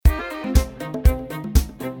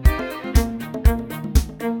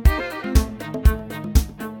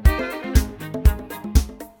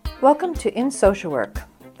Welcome to In Social Work,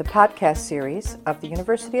 the podcast series of the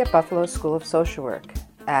University at Buffalo School of Social Work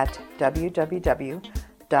at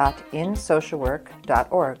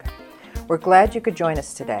www.insocialwork.org. We're glad you could join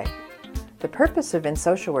us today. The purpose of In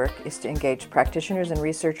Social Work is to engage practitioners and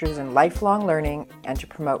researchers in lifelong learning and to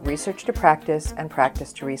promote research to practice and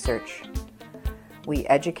practice to research. We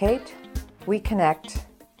educate, we connect,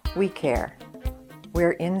 we care.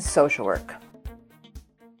 We're in social work.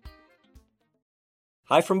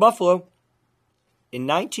 Hi from Buffalo. In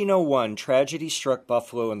 1901, tragedy struck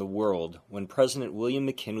Buffalo and the world when President William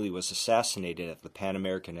McKinley was assassinated at the Pan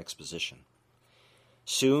American Exposition.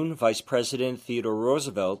 Soon, Vice President Theodore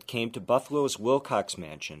Roosevelt came to Buffalo's Wilcox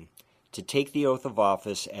Mansion to take the oath of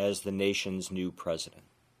office as the nation's new president.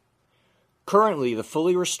 Currently, the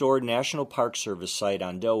fully restored National Park Service site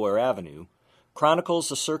on Delaware Avenue chronicles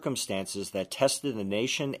the circumstances that tested the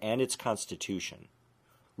nation and its Constitution.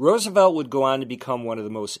 Roosevelt would go on to become one of the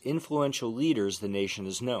most influential leaders the nation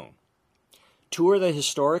has known. Tour the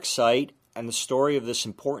historic site and the story of this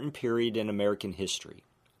important period in American history.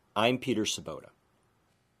 I'm Peter Sabota.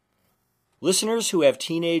 Listeners who have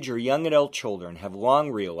teenage or young adult children have long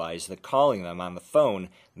realized that calling them on the phone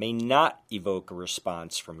may not evoke a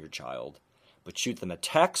response from your child, but shoot them a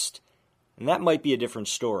text, and that might be a different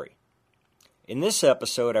story. In this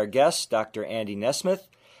episode, our guest, Dr. Ande Nesmith,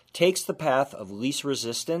 takes the path of least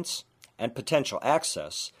resistance and potential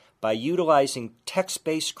access by utilizing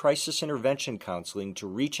text-based crisis intervention counseling to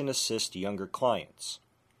reach and assist younger clients.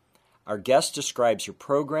 Our guest describes her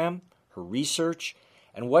program, her research,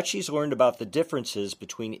 and what she's learned about the differences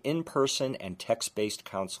between in-person and text-based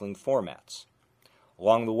counseling formats.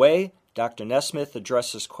 Along the way, Dr. Nesmith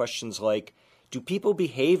addresses questions like, do people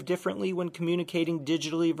behave differently when communicating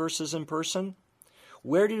digitally versus in person?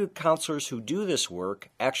 Where do counselors who do this work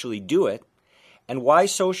actually do it? And why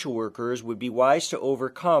social workers would be wise to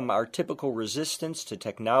overcome our typical resistance to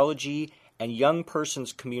technology and young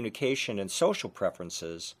persons' communication and social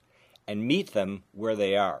preferences and meet them where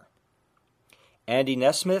they are. Ande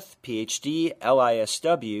Nesmith, Ph.D.,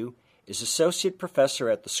 LISW, is Associate Professor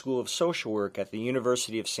at the School of Social Work at the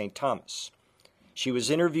University of St. Thomas. She was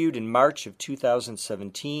interviewed in March of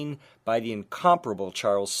 2017 by the incomparable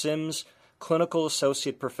Charles Sims, Clinical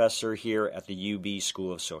Associate Professor here at the UB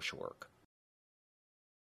School of Social Work.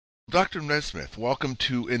 Dr. Nesmith, welcome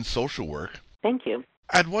to In Social Work. Thank you.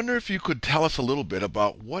 I'd wonder if you could tell us a little bit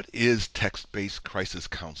about what is text-based crisis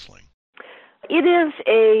counseling. It is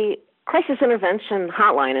a crisis intervention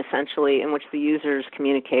hotline, essentially, in which the users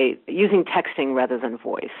communicate using texting rather than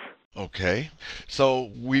voice. Okay. So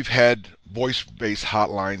we've had voice-based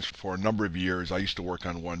hotlines for a number of years. I used to work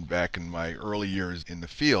on one back in my early years in the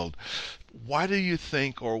field. Why do you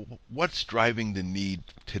think, or what's driving the need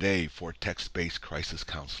today for text-based crisis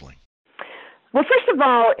counseling? Well, first of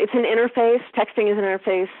all, it's an interface. Texting is an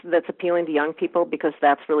interface that's appealing to young people because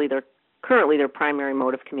that's really currently their primary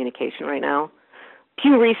mode of communication right now.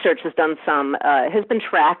 Pew Research has been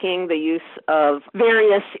tracking the use of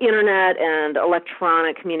various internet and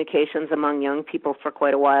electronic communications among young people for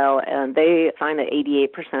quite a while, and they find that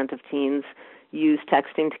 88% of teens use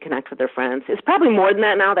texting to connect with their friends. It's probably more than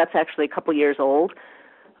that now. That's actually a couple years old.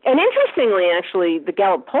 And interestingly, actually, the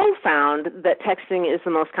Gallup poll found that texting is the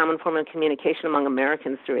most common form of communication among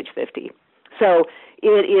Americans through age 50. So it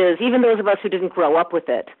is, even those of us who didn't grow up with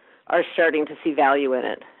it are starting to see value in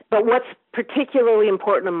it. But what's particularly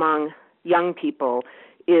important among young people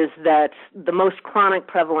is that the most chronic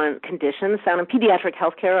prevalent conditions found in pediatric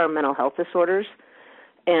healthcare are mental health disorders,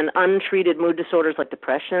 and untreated mood disorders like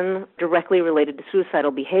depression directly related to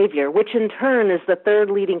suicidal behavior, which in turn is the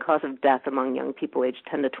third leading cause of death among young people aged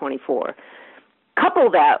 10 to 24.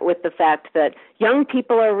 Couple that with the fact that young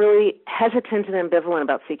people are really hesitant and ambivalent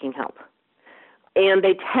about seeking help. And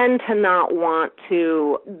they tend to not want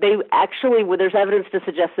to, there's evidence to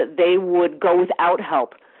suggest that they would go without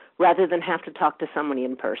help rather than have to talk to somebody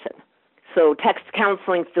in person. So text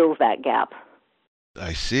counseling fills that gap.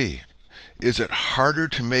 I see. Is it harder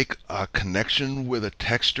to make a connection with a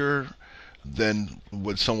texter than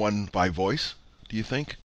with someone by voice, do you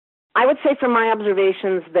think? I would say from my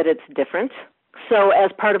observations that it's different. So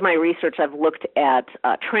as part of my research, I've looked at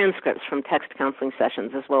transcripts from text counseling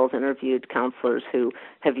sessions as well as interviewed counselors who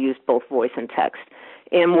have used both voice and text.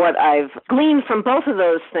 And what I've gleaned from both of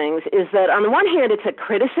those things is that on the one hand, it's a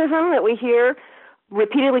criticism that we hear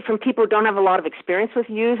repeatedly from people who don't have a lot of experience with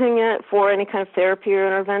using it for any kind of therapy or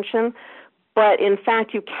intervention. But in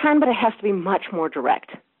fact, you can, but it has to be much more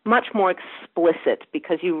direct, much more explicit,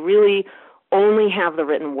 because you really only have the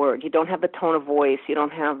written word. You don't have the tone of voice. You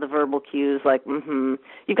don't have the verbal cues like,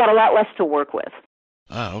 You've got a lot less to work with.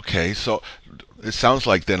 Okay. So it sounds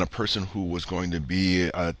like then a person who was going to be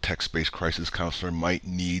a text-based crisis counselor might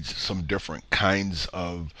need some different kinds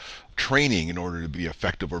of training in order to be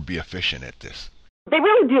effective or be efficient at this. They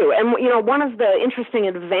really do. And, one of the interesting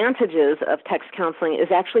advantages of text counseling is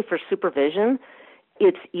actually for supervision.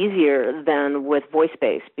 It's easier than with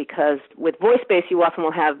voice-based, because with voice-based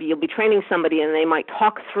you'll be training somebody and they might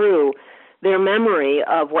talk through their memory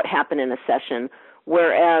of what happened in a session,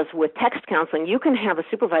 whereas with text counseling you can have a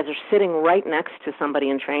supervisor sitting right next to somebody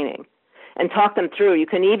in training and talk them through.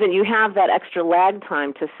 You have that extra lag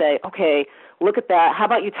time to say, okay, look at that, how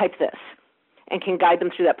about you type this, and can guide them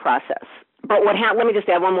through that process. But let me just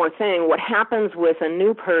add one more thing. What happens with a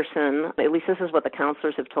new person, at least this is what the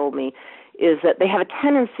counselors have told me, is that they have a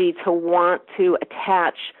tendency to want to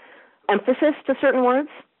attach emphasis to certain words.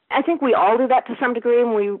 I think we all do that to some degree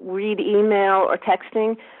when we read email or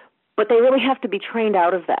texting, but they really have to be trained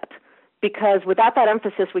out of that, because without that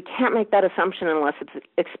emphasis, we can't make that assumption unless it's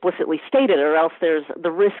explicitly stated, or else there's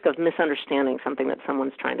the risk of misunderstanding something that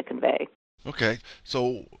someone's trying to convey. Okay.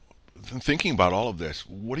 So thinking about all of this,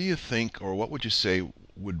 what do you think, or what would you say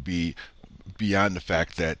would be beyond the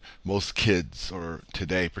fact that most kids, or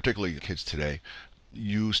today, particularly kids today,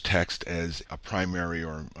 use text as a primary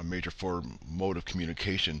or a major mode of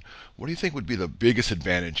communication? What do you think would be the biggest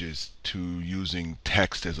advantages to using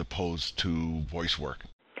text as opposed to voice work?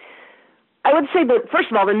 I would say that, first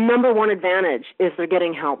of all, the number one advantage is they're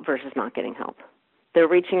getting help versus not getting help. They're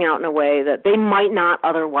reaching out in a way that they might not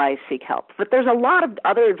otherwise seek help. But there's a lot of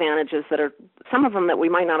other advantages some of them that we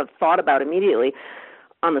might not have thought about immediately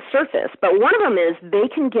on the surface. But one of them is they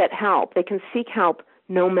can get help. They can seek help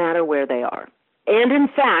no matter where they are. And in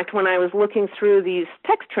fact, when I was looking through these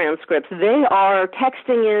text transcripts, they are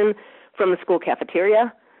texting in from the school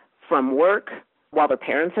cafeteria, from work, while their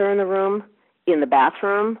parents are in the room, in the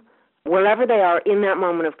bathroom, wherever they are in that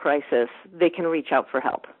moment of crisis, they can reach out for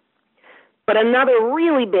help. But another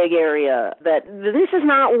really big area that this is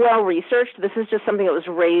not well researched, this is just something that was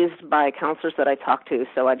raised by counselors that I talked to,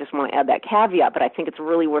 so I just want to add that caveat, but I think it's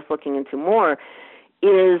really worth looking into more,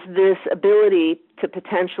 is this ability to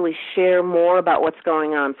potentially share more about what's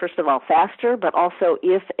going on, first of all, faster, but also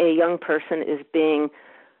if a young person is being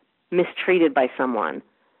mistreated by someone,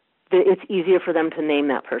 it's easier for them to name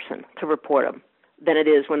that person, to report them, than it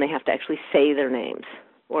is when they have to actually say their names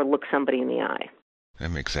or look somebody in the eye. That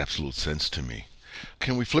makes absolute sense to me.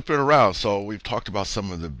 Can we flip it around? So we've talked about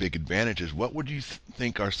some of the big advantages. What would you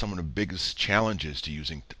think are some of the biggest challenges to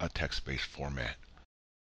using a text-based format?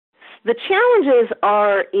 The challenges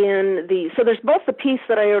are so there's both the piece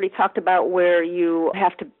that I already talked about where you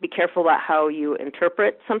have to be careful about how you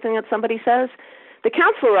interpret something that somebody says. The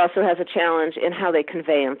counselor also has a challenge in how they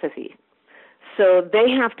convey empathy. So they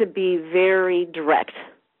have to be very direct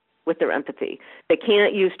with their empathy. They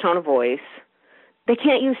can't use tone of voice. They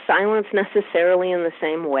can't use silence necessarily in the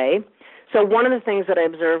same way. So one of the things that I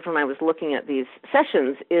observed when I was looking at these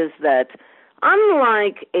sessions is that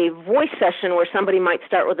unlike a voice session where somebody might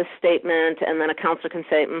start with a statement and then a counselor can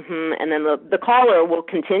say, and then the caller will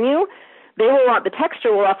continue, the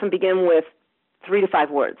texter will often begin with 3 to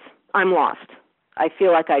 5 words. I'm lost. I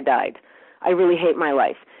feel like I died. I really hate my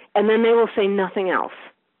life. And then they will say nothing else.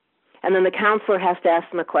 And then the counselor has to ask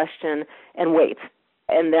them a question and wait.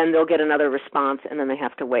 And then they'll get another response, and then they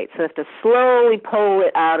have to wait. So they have to slowly pull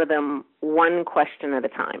it out of them one question at a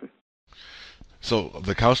time. So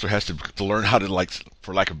the counselor has to learn how to,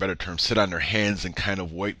 for lack of a better term, sit on their hands and kind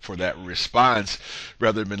of wait for that response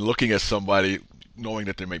rather than looking at somebody knowing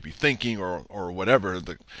that they may be thinking or whatever.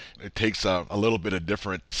 It takes a little bit of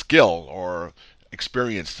different skill or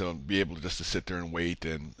experience to be able to sit there and wait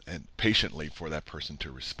and patiently for that person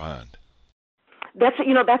to respond. That's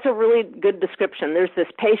a really good description. There's this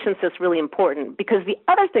patience that's really important, because the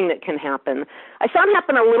other thing that can happen, I saw it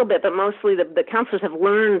happen a little bit, but mostly the counselors have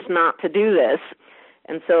learned not to do this.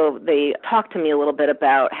 And so they talked to me a little bit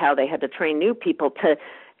about how they had to train new people to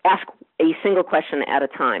ask a single question at a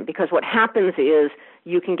time, because what happens is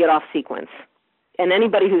you can get off sequence. And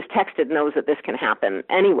anybody who's texted knows that this can happen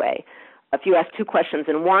anyway. If you ask 2 questions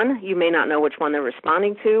in one, you may not know which one they're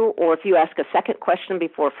responding to, or if you ask a second question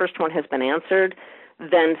before first one has been answered,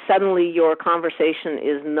 then suddenly your conversation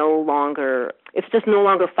is just no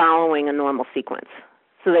longer following a normal sequence.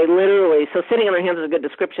 So so sitting on their hands is a good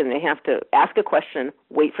description. They have to ask a question,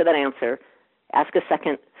 wait for that answer, ask a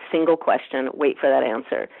second single question, wait for that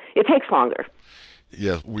answer. It takes longer.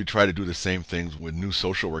 Yeah, we try to do the same things with new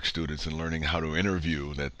social work students and learning how to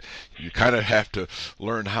interview, that you kind of have to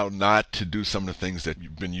learn how not to do some of the things that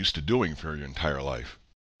you've been used to doing for your entire life.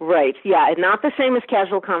 Right, yeah, not the same as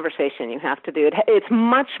casual conversation. You have to do it. It's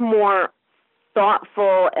much more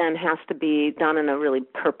thoughtful and has to be done in a really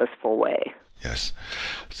purposeful way. Yes.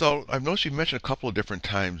 So I've noticed you've mentioned a couple of different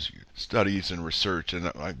times studies and research,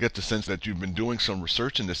 and I get the sense that you've been doing some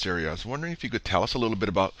research in this area. I was wondering if you could tell us a little bit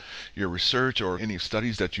about your research or any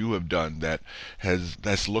studies that you have done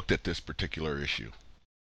that's looked at this particular issue.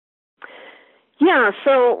 Yeah,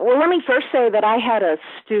 well, let me first say that I had a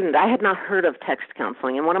student, I had not heard of text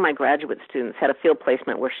counseling, and one of my graduate students had a field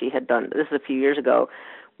placement where she had done, this is a few years ago,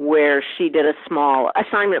 where she did a small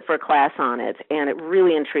assignment for a class on it, and it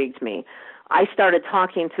really intrigued me. I started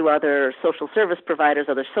talking to other social service providers,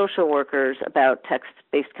 other social workers about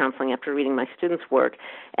text-based counseling after reading my students' work,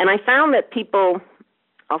 and I found that people,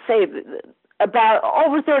 I'll say about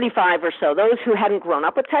over 35 or so, those who hadn't grown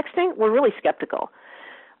up with texting were really skeptical.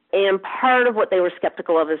 And part of what they were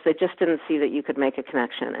skeptical of is they just didn't see that you could make a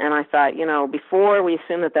connection. And I thought, before we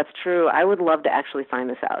assume that that's true, I would love to actually find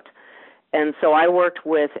this out. And so I worked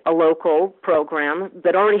with a local program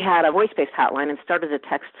that already had a voice-based hotline and started a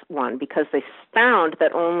text one because they found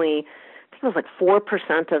that only, I think it was like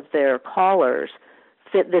 4% of their callers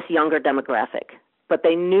fit this younger demographic. But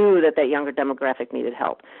they knew that younger demographic needed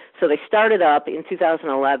help. So they started up in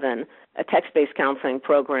 2011 a text-based counseling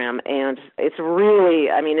program, and it's really,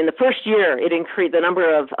 in the first year, it increased, the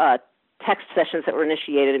number of text sessions that were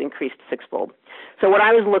initiated increased sixfold. So what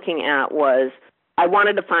I was looking at was I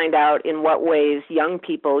wanted to find out in what ways young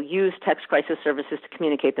people use text crisis services to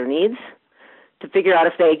communicate their needs, to figure out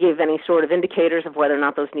if they gave any sort of indicators of whether or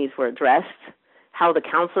not those needs were addressed, how the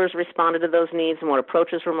counselors responded to those needs and what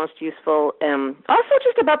approaches were most useful, and also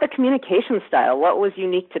just about the communication style, what was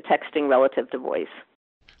unique to texting relative to voice.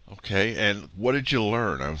 Okay, and what did you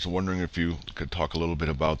learn? I was wondering if you could talk a little bit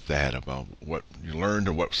about that, about what you learned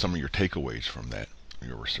and what some of your takeaways from that,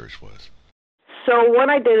 your research was. So what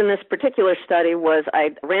I did in this particular study was I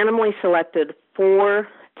randomly selected 4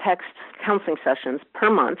 text counseling sessions per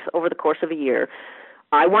month over the course of a year.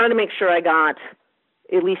 I wanted to make sure I got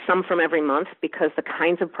at least some from every month because the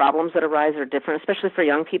kinds of problems that arise are different, especially for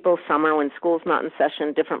young people. Summer, when school's not in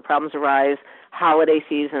session, different problems arise, holiday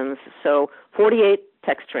seasons. So 48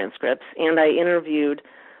 text transcripts, and I interviewed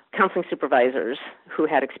counseling supervisors who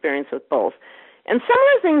had experience with both. And some of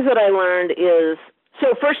the things that I learned is,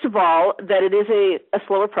 so first of all, that it is a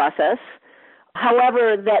slower process.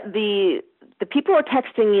 However, that the people who are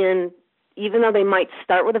texting in, even though they might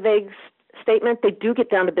start with a vague statement, they do get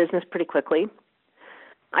down to business pretty quickly.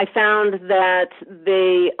 I found that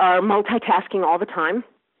they are multitasking all the time.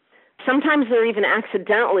 Sometimes they're even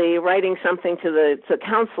accidentally writing something to the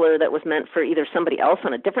counselor that was meant for either somebody else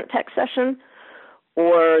on a different text session,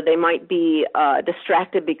 or they might be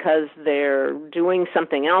distracted because they're doing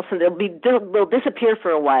something else, and they'll disappear for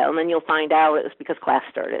a while, and then you'll find out it was because class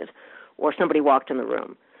started or somebody walked in the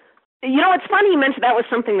room. It's funny you mentioned that was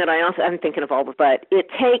something that I'm thinking of all, but it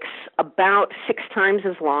takes about 6 times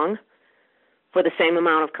as long for the same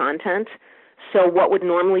amount of content. So what would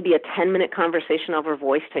normally be a 10-minute conversation over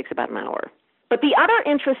voice takes about an hour. But the other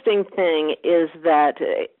interesting thing is that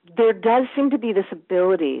there does seem to be this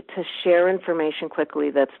ability to share information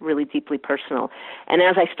quickly that's really deeply personal. And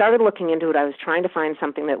as I started looking into it, I was trying to find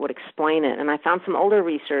something that would explain it. And I found some older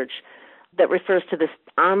research that refers to this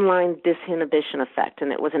online disinhibition effect.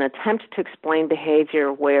 And it was an attempt to explain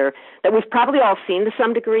behavior that we've probably all seen to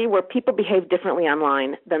some degree, where people behave differently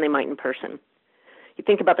online than they might in person. You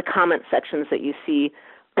think about the comment sections that you see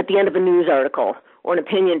at the end of a news article or an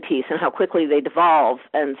opinion piece and how quickly they devolve,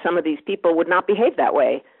 and some of these people would not behave that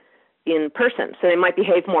way in person. So they might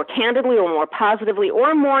behave more candidly or more positively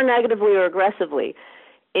or more negatively or aggressively.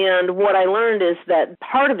 And what I learned is that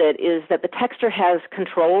part of it is that the texter has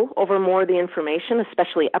control over more of the information,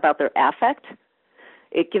 especially about their affect.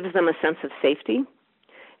 It gives them a sense of safety.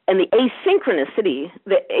 And the asynchronicity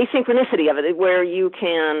of it, where you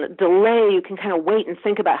can delay, you can kind of wait and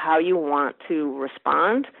think about how you want to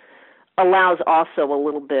respond, allows also a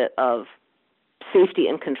little bit of safety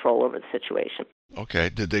and control over the situation. Okay.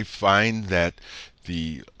 Did they find that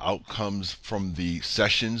the outcomes from the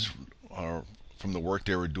sessions or from the work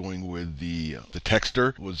they were doing with the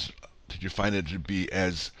texter did you find it to be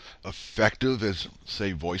as effective as,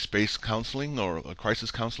 say, voice-based counseling or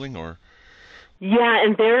crisis counseling, or? Yeah,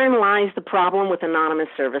 and therein lies the problem with anonymous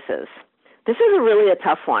services. This is really a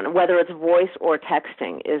tough one, whether it's voice or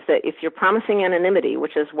texting, is that if you're promising anonymity,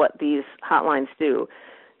 which is what these hotlines do,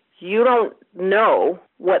 you don't know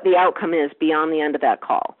what the outcome is beyond the end of that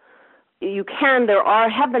call.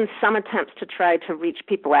 Have been some attempts to try to reach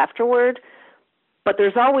people afterward, But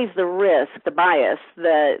there's always the risk, the bias,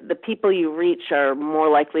 that the people you reach are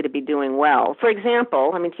more likely to be doing well. For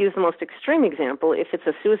example, to use the most extreme example, if it's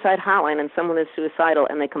a suicide hotline and someone is suicidal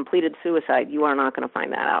and they completed suicide, you are not going to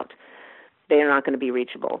find that out. They are not going to be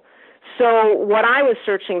reachable. So what I was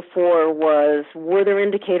searching for was, were there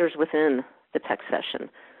indicators within the text session?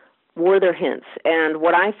 Were there hints? And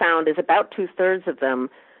what I found is about 2/3 of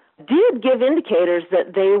them did give indicators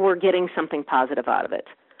that they were getting something positive out of it.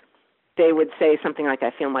 They would say something like,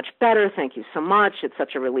 I feel much better, thank you so much, it's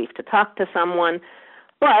such a relief to talk to someone.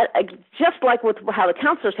 But just like with how the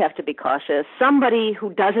counselors have to be cautious, somebody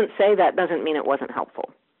who doesn't say that doesn't mean it wasn't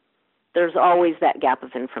helpful. There's always that gap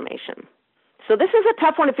of information. So this is a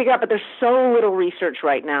tough one to figure out, but there's so little research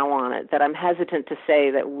right now on it that I'm hesitant to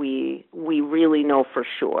say that we really know for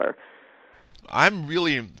sure. I'm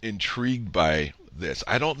really intrigued by this.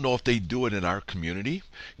 I don't know if they do it in our community.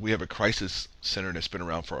 We have a crisis center that's been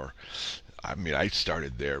around for, I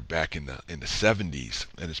started there back in the 70s,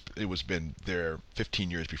 and it was been there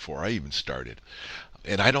 15 years before I even started.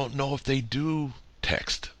 And I don't know if they do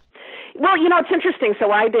text. Well, it's interesting.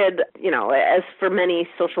 So I did, as for many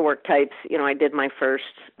social work types, I did my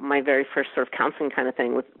very first sort of counseling kind of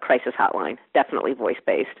thing with crisis hotline, definitely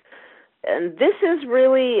voice-based. And this is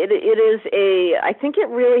really, I think it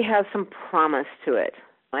really has some promise to it.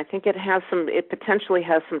 I think it potentially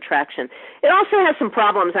has some traction. It also has some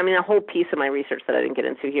problems. A whole piece of my research that I didn't get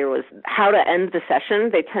into here was how to end the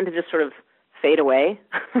session. They tend to just sort of fade away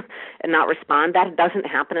and not respond. That doesn't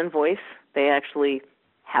happen in voice. They actually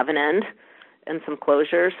have an end and some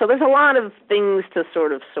closure. So there's a lot of things to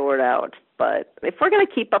sort of sort out. But if we're going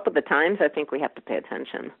to keep up with the times, I think we have to pay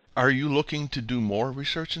attention. Are you looking to do more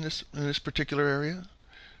research in this particular area?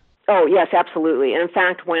 Oh, yes, absolutely. And in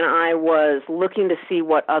fact, when I was looking to see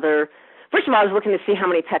first of all, I was looking to see how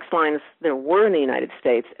many text lines there were in the United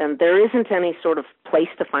States, and there isn't any sort of place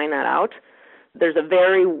to find that out. There's a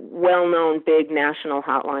very well-known big national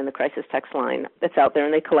hotline, the crisis text line, that's out there,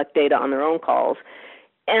 and they collect data on their own calls.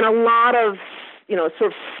 And a lot of,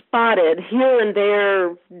 sort of spotted here and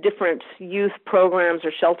there, different youth programs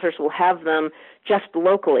or shelters will have them just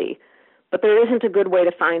locally. But there isn't a good way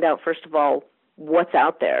to find out, first of all, what's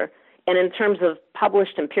out there. And in terms of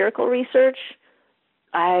published empirical research,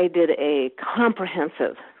 I did a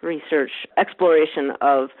comprehensive research exploration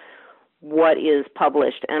of what is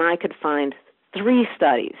published, and I could find 3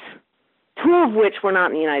 studies, 2 of which were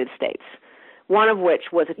not in the United States. One of which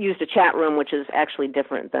used a chat room, which is actually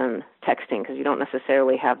different than texting because you don't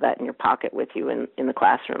necessarily have that in your pocket with you in the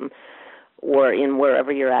classroom or in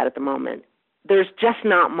wherever you're at the moment. There's just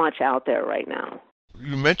not much out there right now.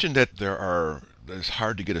 You mentioned that it's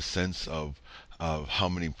hard to get a sense of how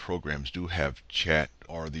many programs do have chat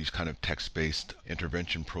or these kind of text-based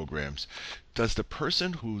intervention programs. Does the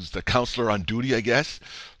person who's the counselor on duty, I guess,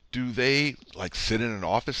 do they sit in an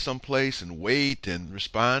office someplace and wait and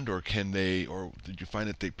respond, or did you find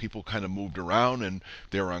that people kind of moved around and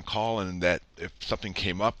they were on call, and that if something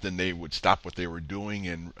came up, then they would stop what they were doing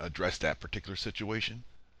and address that particular situation?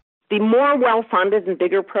 The more well-funded and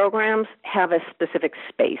bigger programs have a specific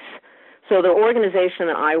space. So the organization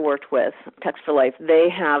that I worked with, Text for Life, they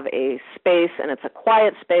have a space, and it's a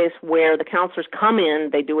quiet space where the counselors come in,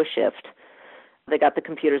 they do a shift. They got the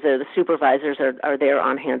computers there. The supervisors are there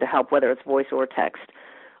on hand to help, whether it's voice or text.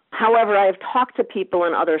 However, I've talked to people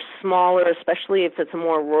in other smaller, especially if it's a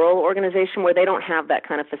more rural organization where they don't have that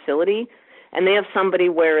kind of facility, and they have somebody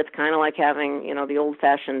where it's kind of like having, the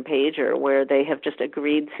old-fashioned pager where they have just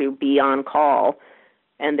agreed to be on call,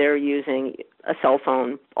 and they're using a cell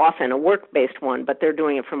phone, often a work-based one, but they're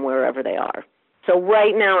doing it from wherever they are. So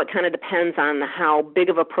right now it kind of depends on how big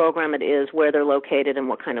of a program it is, where they're located, and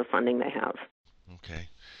what kind of funding they have. Okay.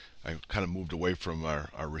 I kind of moved away from our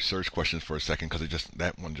research questions for a second because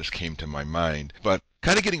that one just came to my mind. But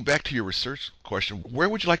kind of getting back to your research question, where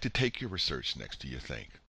would you like to take your research next, do you think?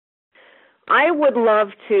 I would love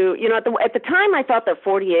to, at the time I thought that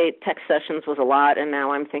 48 text sessions was a lot, and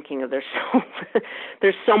now I'm thinking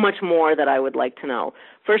there's so much more that I would like to know.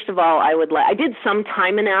 First of all, I did some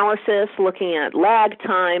time analysis looking at lag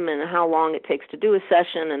time and how long it takes to do a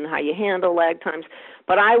session and how you handle lag times,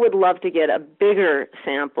 but I would love to get a bigger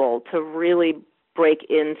sample to really break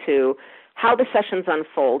into how the sessions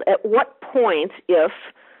unfold. At what point, if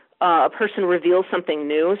a person reveals something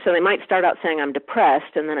new, so they might start out saying, I'm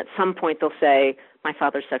depressed, and then at some point they'll say, my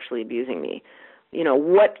father's sexually abusing me.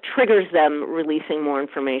 What triggers them releasing more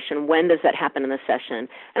information? When does that happen in the session?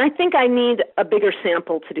 And I think I need a bigger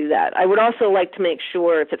sample to do that. I would also like to make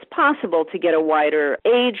sure, if it's possible, to get a wider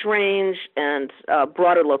age range and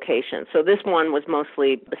broader location. So this one was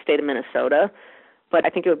mostly the state of Minnesota, but I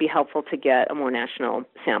think it would be helpful to get a more national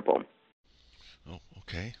sample. Oh,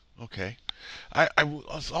 okay. I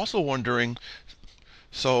was also wondering,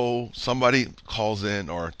 so somebody calls in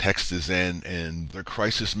or texts in and their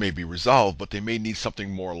crisis may be resolved, but they may need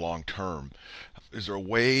something more long term. Is there a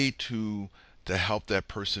way to help that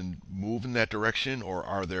person move in that direction, or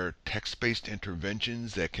are there text-based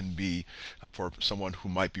interventions that can be for someone who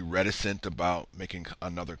might be reticent about making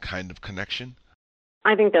another kind of connection?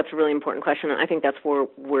 I think that's a really important question, and I think that's where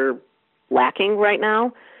we're lacking right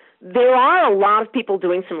now. There are a lot of people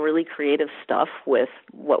doing some really creative stuff with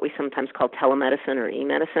what we sometimes call telemedicine or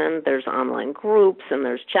e-medicine. There's online groups and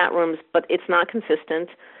there's chat rooms, but it's not consistent.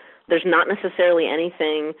 There's not necessarily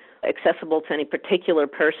anything accessible to any particular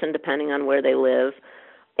person depending on where they live.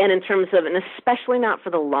 And in terms of, and especially not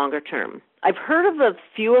for the longer term. I've heard of a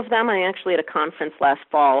few of them. I actually at a conference last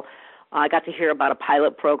fall, I got to hear about a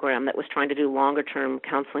pilot program that was trying to do longer term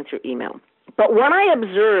counseling through email. But what I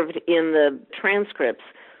observed in the transcripts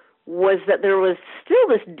was that there was still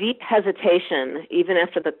this deep hesitation, even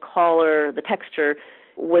after the caller, the texter,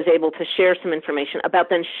 was able to share some information about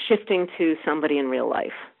then shifting to somebody in real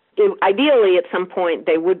life. Ideally, at some point,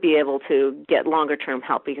 they would be able to get longer-term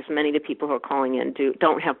help because many of the people who are calling in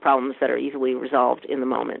don't have problems that are easily resolved in the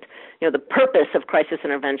moment. You know, the purpose of crisis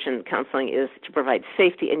intervention counseling is to provide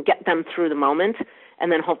safety and get them through the moment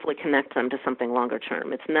and then hopefully connect them to something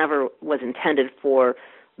longer-term. It's never was intended for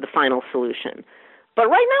the final solution. But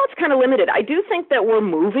right now, it's kind of limited. I do think that we're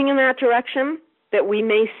moving in that direction, that we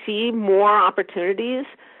may see more opportunities,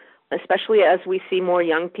 especially as we see more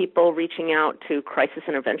young people reaching out to crisis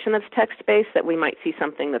intervention that's text-based, that we might see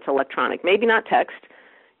something that's electronic. Maybe not text.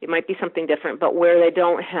 It might be something different, but where they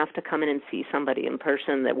don't have to come in and see somebody in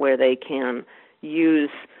person, that where they can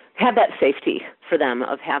have that safety for them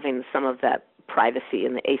of having some of that privacy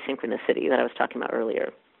and the asynchronicity that I was talking about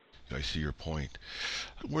earlier. I see your point.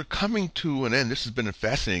 We're coming to an end. This has been a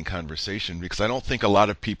fascinating conversation because I don't think a lot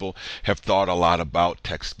of people have thought a lot about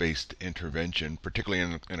text-based intervention,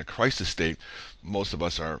 particularly in a crisis state. Most of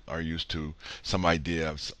us are used to some idea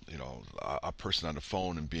of, a person on the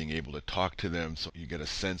phone and being able to talk to them, so you get a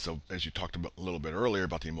sense of, as you talked about a little bit earlier,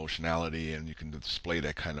 about the emotionality, and you can display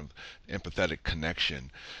that kind of empathetic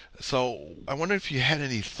connection. So I wonder if you had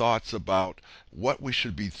any thoughts about what we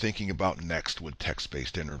should be thinking about next with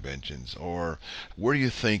text-based interventions, or where do you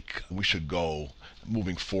think we should go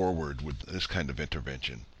moving forward with this kind of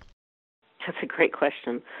intervention? That's a great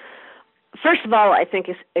question. First of all, I think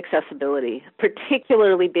it's accessibility,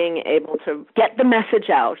 particularly being able to get the message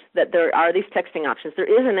out that there are these texting options. There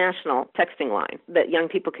is a national texting line that young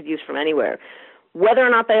people could use from anywhere. Whether or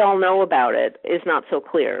not they all know about it is not so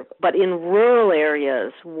clear. But in rural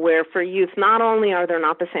areas where for youth, not only are there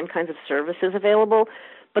not the same kinds of services available,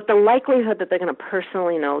 but the likelihood that they're going to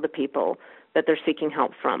personally know the people that they're seeking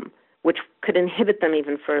help from, which could inhibit them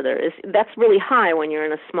even further, that's really high when you're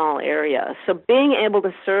in a small area. So being able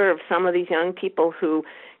to serve some of these young people who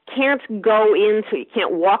can't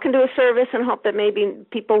walk into a service and hope that maybe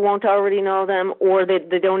people won't already know them, or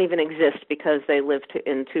they don't even exist because they live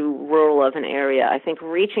in too rural of an area. I think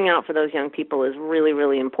reaching out for those young people is really,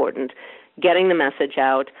 really important, getting the message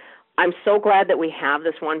out. I'm so glad that we have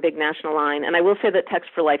this one big national line. And I will say that Text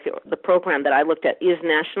for Life, the program that I looked at, is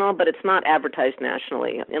national, but it's not advertised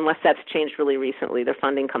nationally, unless that's changed really recently. Their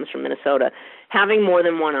funding comes from Minnesota. Having more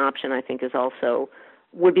than one option, I think,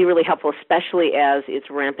 would be really helpful, especially as it's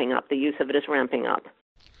ramping up. The use of it is ramping up.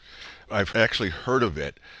 I've actually heard of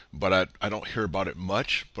it, but I don't hear about it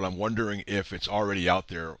much. But I'm wondering if it's already out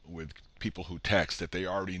there with people who text, that they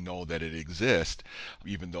already know that it exists,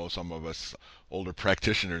 even though some of us older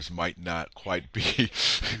practitioners might not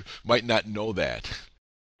know that.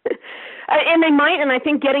 And they might, and I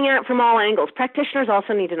think getting at it from all angles. Practitioners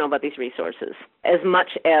also need to know about these resources as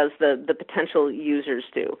much as the potential users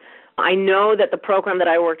do. I know that the program that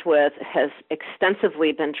I worked with has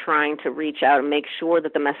extensively been trying to reach out and make sure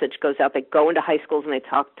that the message goes out. They go into high schools and they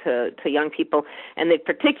talk to young people, and they've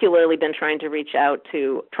particularly been trying to reach out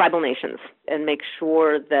to tribal nations and make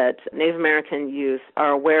sure that Native American youth are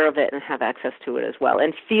aware of it and have access to it as well,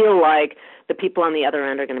 and feel like the people on the other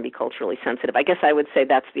end are going to be culturally sensitive. I guess I would say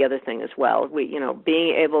that's the other thing as well.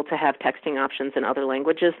 Being able to have texting options in other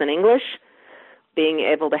languages than English, being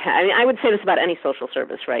able to have, I would say this about any social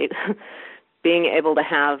service, right? Being able to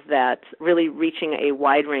have that, really reaching a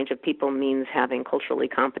wide range of people, means having culturally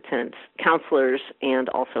competent counselors and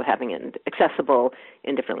also having it accessible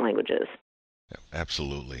in different languages.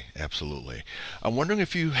 Absolutely. I'm wondering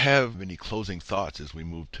if you have any closing thoughts as we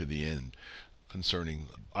move to the end concerning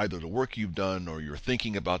either the work you've done or your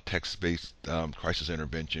thinking about text-based crisis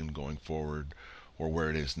intervention going forward, or where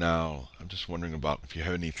it is now? I'm just wondering about if you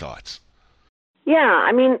have any thoughts. Yeah,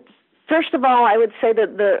 first of all, I would say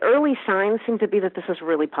that the early signs seem to be that this is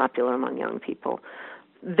really popular among young people.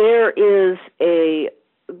 There is a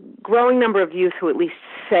growing number of youth who at least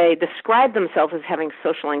describe themselves as having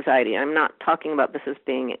social anxiety. I'm not talking about this as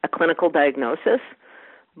being a clinical diagnosis,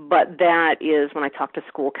 but that is when I talk to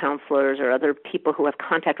school counselors or other people who have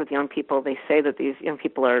contact with young people, they say that these young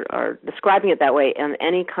people are describing it that way, and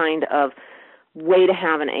any kind of way to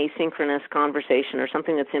have an asynchronous conversation or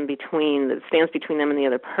something that's in between, that stands between them and the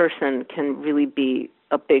other person, can really be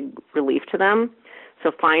a big relief to them.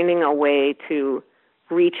 So finding a way to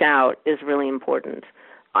reach out is really important.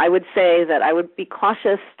 I would say that I would be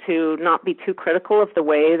cautious to not be too critical of the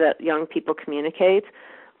way that young people communicate.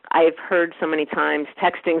 I've heard so many times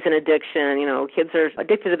texting's an addiction, kids are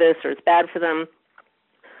addicted to this or it's bad for them.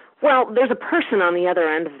 Well, there's a person on the other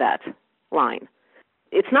end of that line.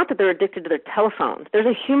 It's not that they're addicted to their telephone. There's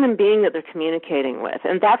a human being that they're communicating with,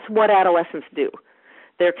 and that's what adolescents do.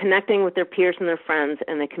 They're connecting with their peers and their friends,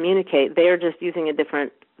 and they communicate. They are just using a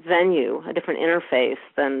different venue, a different interface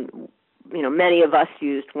than many of us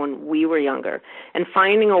used when we were younger. And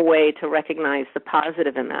finding a way to recognize the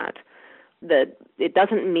positive in that it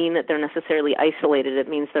doesn't mean that they're necessarily isolated. It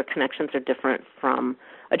means their connections are different from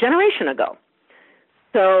a generation ago.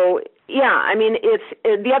 So, yeah, it's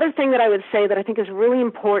the other thing that I would say that I think is really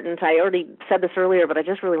important, I already said this earlier, but I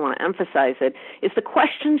just really want to emphasize it, is the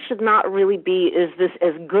question should not really be, is this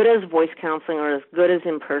as good as voice counseling or as good as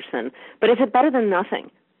in person, but is it better than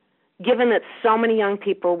nothing, given that so many young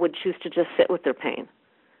people would choose to just sit with their pain?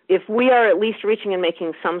 If we are at least reaching and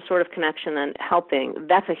making some sort of connection and helping,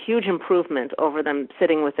 that's a huge improvement over them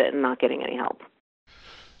sitting with it and not getting any help.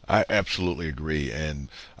 I absolutely agree, and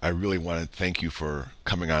I really want to thank you for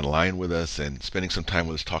coming online with us and spending some time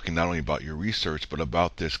with us talking not only about your research, but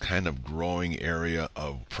about this kind of growing area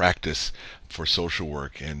of practice for social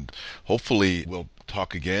work. And hopefully we'll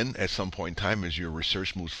talk again at some point in time as your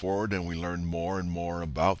research moves forward and we learn more and more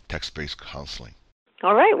about text-based counseling.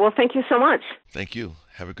 All right. Well, thank you so much. Thank you.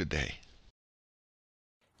 Have a good day.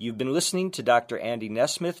 You've been listening to Dr. Ande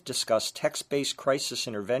Nesmith discuss text-based crisis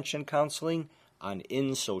intervention counseling on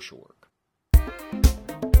In Social Work.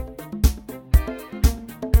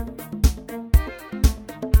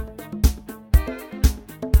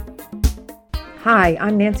 Hi,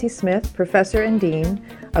 I'm Nancy Smith, Professor and Dean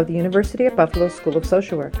of the University at Buffalo School of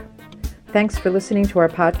Social Work. Thanks for listening to our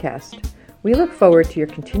podcast. We look forward to your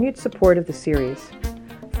continued support of the series.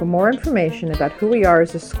 For more information about who we are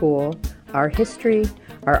as a school, our history,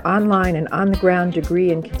 our online and on-the-ground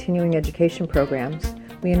degree and continuing education programs,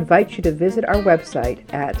 we invite you to visit our website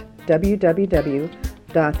at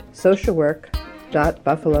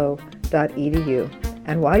www.socialwork.buffalo.edu.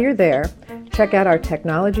 And while you're there, check out our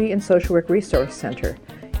Technology and Social Work Resource Center.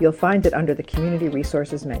 You'll find it under the Community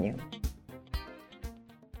Resources menu.